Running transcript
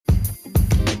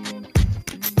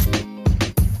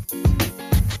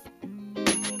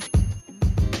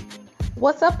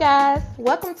What's up, guys?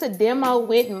 Welcome to Demo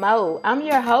with Mo. I'm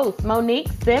your host, Monique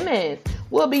Simmons.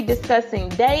 We'll be discussing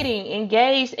dating,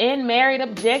 engaged, and married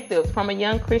objectives from a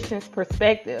young Christian's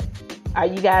perspective. Are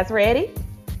you guys ready?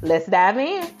 Let's dive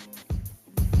in.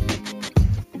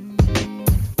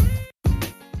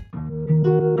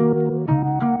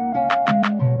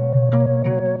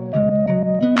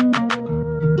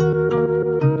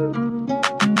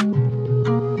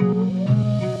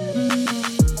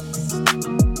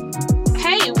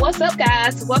 What's up,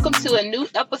 guys? Welcome to a new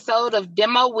episode of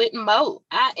Demo with Mo.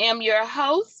 I am your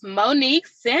host, Monique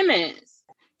Simmons.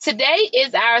 Today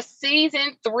is our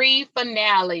season 3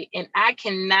 finale, and I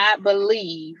cannot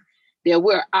believe that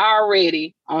we're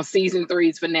already on season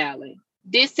 3's finale.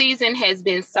 This season has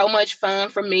been so much fun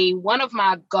for me. One of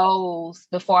my goals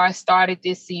before I started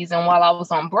this season while I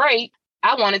was on break,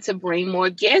 I wanted to bring more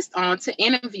guests on to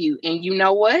interview. And you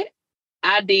know what?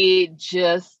 I did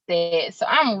just that. So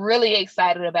I'm really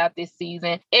excited about this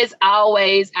season. As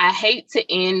always, I hate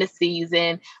to end the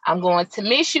season. I'm going to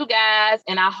miss you guys.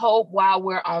 And I hope while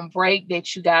we're on break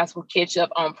that you guys will catch up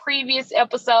on previous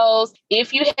episodes.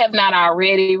 If you have not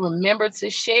already, remember to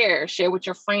share with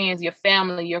your friends, your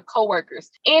family, your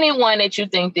coworkers, anyone that you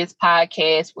think this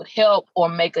podcast would help or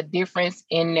make a difference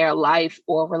in their life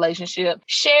or relationship.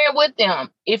 Share with them.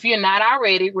 If you're not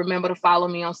already, remember to follow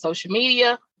me on social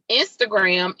media.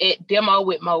 Instagram at Demo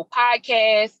with Mo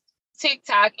Podcast,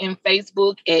 TikTok and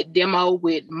Facebook at Demo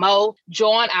with Mo.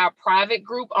 Join our private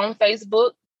group on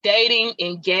Facebook. Dating,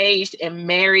 engaged, and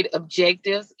married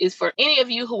objectives is for any of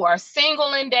you who are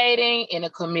single and dating, in a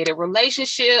committed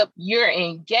relationship, you're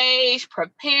engaged,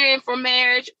 preparing for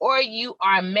marriage, or you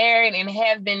are married and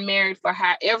have been married for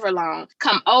however long.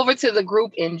 Come over to the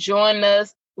group and join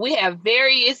us. We have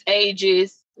various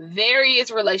ages,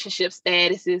 various relationship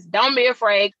statuses. Don't be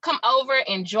afraid. Come over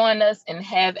and join us and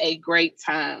have a great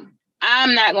time.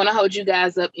 I'm not going to hold you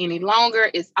guys up any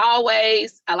longer. As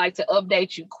always, I like to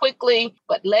update you quickly,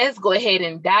 but let's go ahead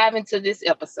and dive into this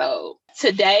episode.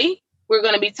 Today, we're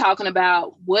going to be talking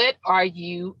about what are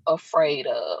you afraid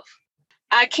of?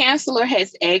 Our counselor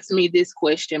has asked me this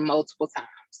question multiple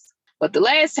times, but the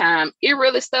last time it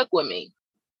really stuck with me.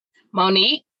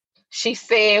 Monique, she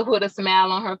said with a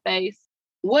smile on her face,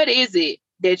 what is it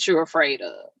that you're afraid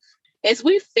of? As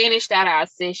we finished out our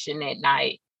session that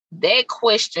night, that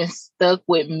question stuck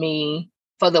with me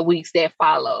for the weeks that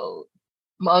followed.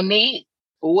 Monique,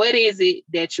 what is it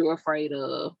that you're afraid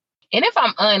of? And if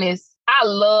I'm honest, I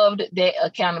loved that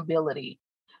accountability.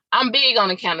 I'm big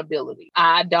on accountability.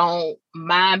 I don't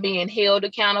mind being held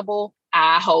accountable.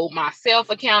 I hold myself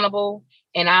accountable,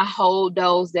 and I hold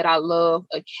those that I love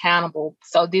accountable.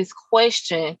 So this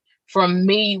question from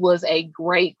me was a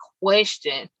great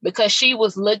question because she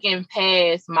was looking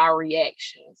past my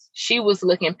reactions. She was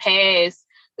looking past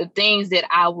the things that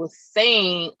I was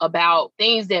saying about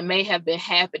things that may have been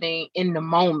happening in the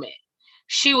moment.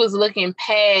 She was looking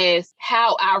past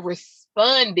how I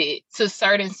responded to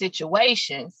certain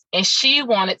situations. And she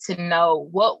wanted to know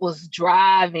what was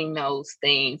driving those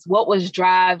things, what was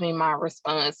driving my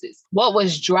responses, what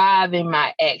was driving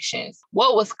my actions,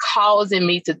 what was causing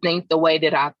me to think the way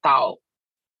that I thought.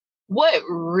 What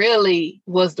really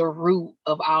was the root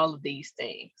of all of these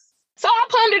things? So I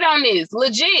pondered on this.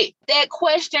 Legit, that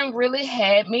question really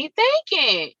had me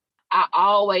thinking. I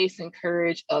always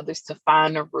encourage others to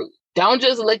find the root. Don't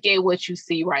just look at what you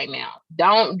see right now.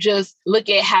 Don't just look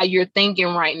at how you're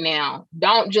thinking right now.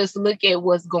 Don't just look at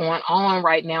what's going on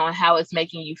right now and how it's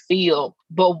making you feel.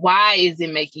 But why is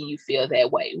it making you feel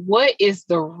that way? What is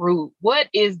the root? What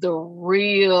is the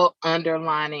real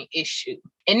underlying issue?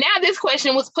 And now this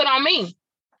question was put on me.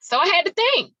 So I had to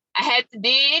think. I had to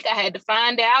dig. I had to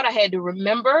find out. I had to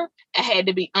remember. I had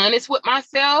to be honest with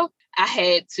myself. I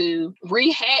had to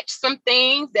rehatch some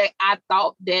things that I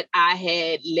thought that I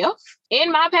had left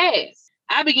in my past.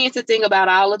 I began to think about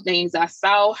all the things I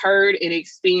saw, heard, and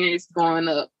experienced growing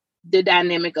up. The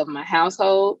dynamic of my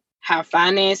household, how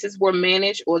finances were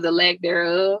managed or the lack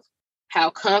thereof, how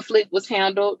conflict was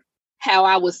handled, how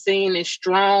I was seen as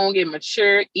strong and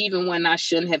mature even when I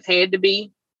shouldn't have had to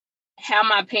be, how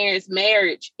my parents'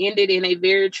 marriage ended in a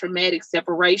very traumatic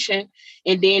separation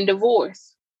and then divorce.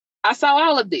 I saw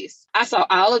all of this. I saw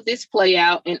all of this play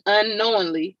out and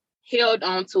unknowingly held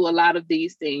on to a lot of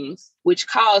these things, which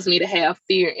caused me to have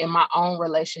fear in my own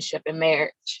relationship and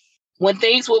marriage. When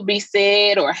things would be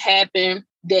said or happen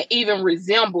that even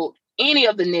resembled any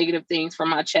of the negative things from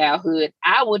my childhood,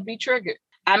 I would be triggered.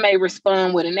 I may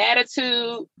respond with an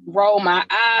attitude, roll my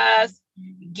eyes,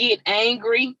 get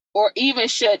angry, or even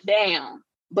shut down.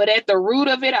 But at the root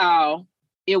of it all,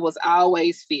 it was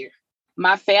always fear.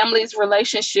 My family's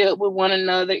relationship with one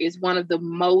another is one of the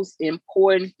most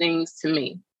important things to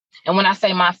me. And when I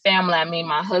say my family, I mean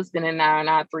my husband and I and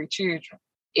our 3 children.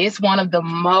 It's one of the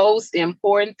most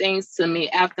important things to me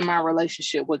after my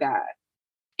relationship with God.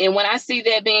 And when I see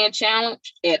that being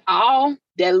challenged at all,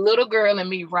 that little girl in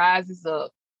me rises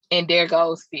up, and there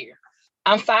goes fear.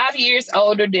 I'm 5 years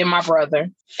older than my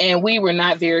brother, and we were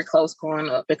not very close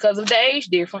growing up because of the age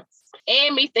difference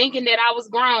and me thinking that I was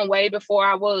grown way before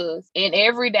I was. And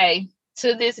every day,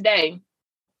 to this day,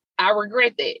 I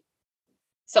regret that.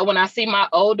 So when I see my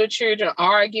older children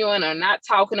arguing or not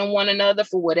talking to one another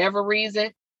for whatever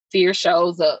reason, fear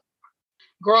shows up.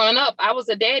 Growing up, I was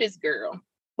a daddy's girl,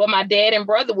 but my dad and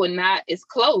brother were not as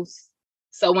close.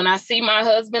 So when I see my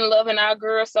husband loving our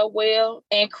girl so well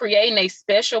and creating a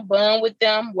special bond with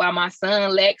them while my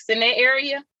son lacks in that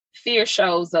area, fear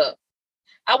shows up.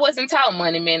 I wasn't taught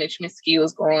money management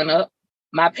skills growing up.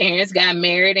 My parents got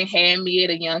married and had me at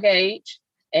a young age,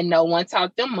 and no one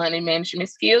taught them money management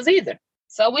skills either.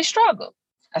 So we struggled.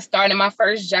 I started my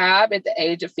first job at the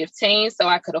age of 15 so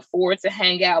I could afford to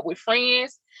hang out with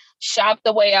friends, shop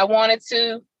the way I wanted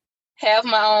to, have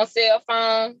my own cell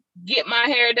phone, get my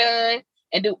hair done,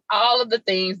 and do all of the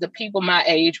things the people my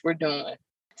age were doing.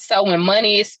 So when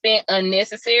money is spent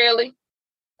unnecessarily,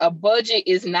 a budget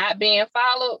is not being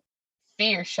followed,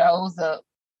 fear shows up.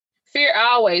 Fear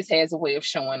always has a way of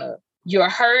showing up. Your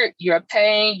hurt, your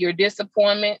pain, your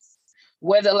disappointments,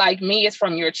 whether like me, it's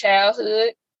from your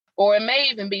childhood, or it may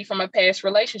even be from a past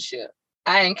relationship.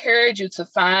 I encourage you to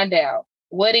find out,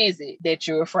 what is it that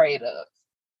you're afraid of?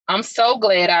 I'm so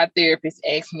glad our therapist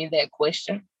asked me that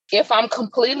question. If I'm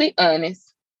completely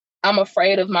honest, I'm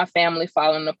afraid of my family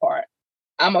falling apart.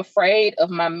 I'm afraid of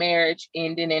my marriage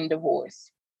ending in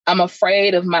divorce. I'm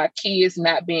afraid of my kids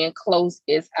not being close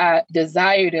as I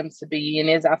desire them to be and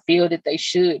as I feel that they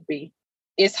should be.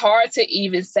 It's hard to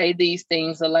even say these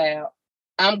things aloud.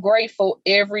 I'm grateful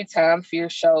every time fear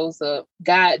shows up.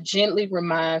 God gently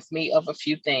reminds me of a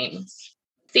few things.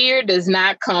 Fear does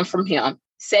not come from him.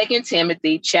 2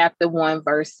 Timothy chapter 1,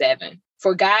 verse 7.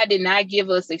 For God did not give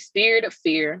us a spirit of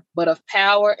fear, but of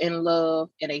power and love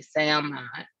and a sound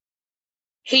mind.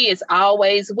 He is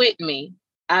always with me.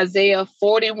 Isaiah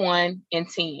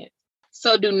 41:10.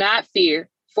 So do not fear,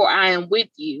 for I am with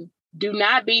you. Do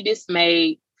not be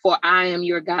dismayed, for I am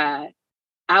your God.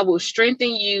 I will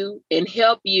strengthen you and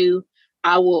help you.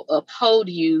 I will uphold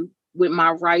you with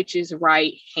my righteous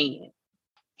right hand.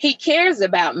 He cares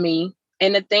about me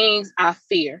and the things I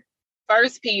fear.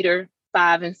 1 Peter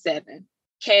 5:7.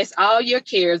 Cast all your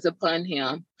cares upon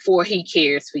him, for he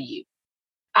cares for you.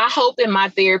 I hope in my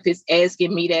therapist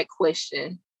asking me that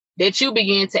question, that you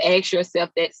begin to ask yourself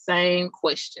that same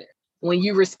question. When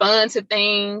you respond to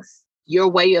things, your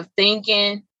way of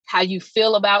thinking, how you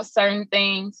feel about certain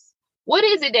things, what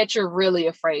is it that you're really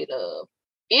afraid of?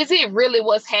 Is it really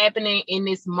what's happening in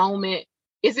this moment?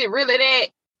 Is it really that?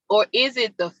 Or is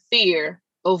it the fear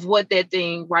of what that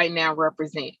thing right now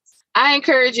represents? I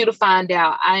encourage you to find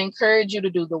out. I encourage you to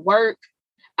do the work.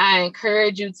 I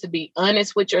encourage you to be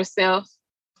honest with yourself.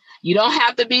 You don't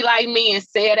have to be like me and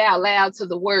say it out loud to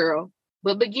the world,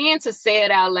 but begin to say it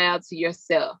out loud to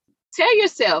yourself. Tell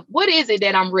yourself, what is it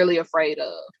that I'm really afraid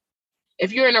of?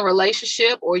 If you're in a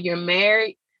relationship or you're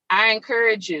married, I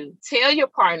encourage you, tell your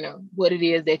partner what it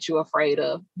is that you're afraid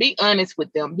of. Be honest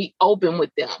with them. Be open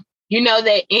with them. You know,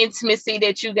 that intimacy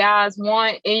that you guys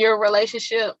want in your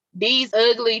relationship, these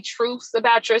ugly truths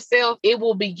about yourself, it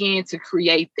will begin to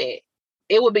create that.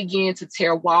 It will begin to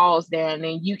tear walls down,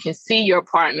 and you can see your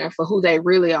partner for who they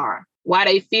really are, why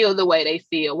they feel the way they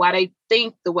feel, why they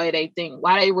think the way they think,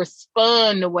 why they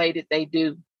respond the way that they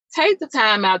do. Take the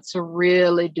time out to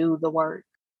really do the work,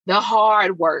 the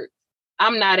hard work.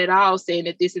 I'm not at all saying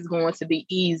that this is going to be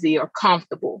easy or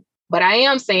comfortable, but I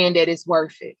am saying that it's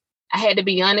worth it. I had to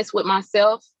be honest with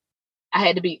myself. I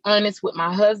had to be honest with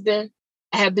my husband.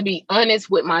 I have to be honest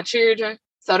with my children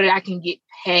so that I can get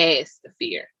past the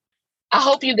fear. I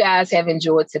hope you guys have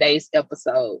enjoyed today's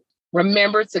episode.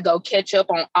 Remember to go catch up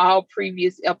on all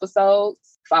previous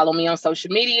episodes. Follow me on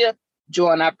social media.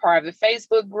 Join our private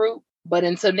Facebook group. But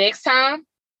until next time,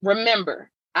 remember,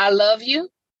 I love you,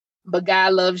 but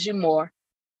God loves you more.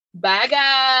 Bye,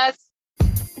 guys.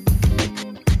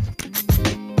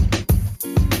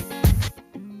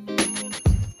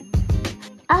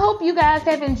 I hope you guys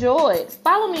have enjoyed.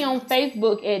 Follow me on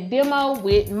Facebook at Demo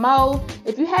with Mo.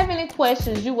 If you have any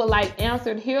questions you would like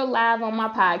answered here live on my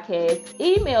podcast,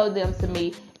 email them to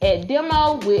me at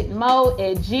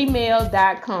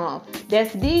demowithmo@gmail.com.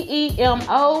 That's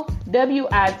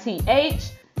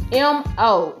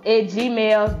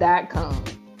DEMOWITHMO@gmail.com.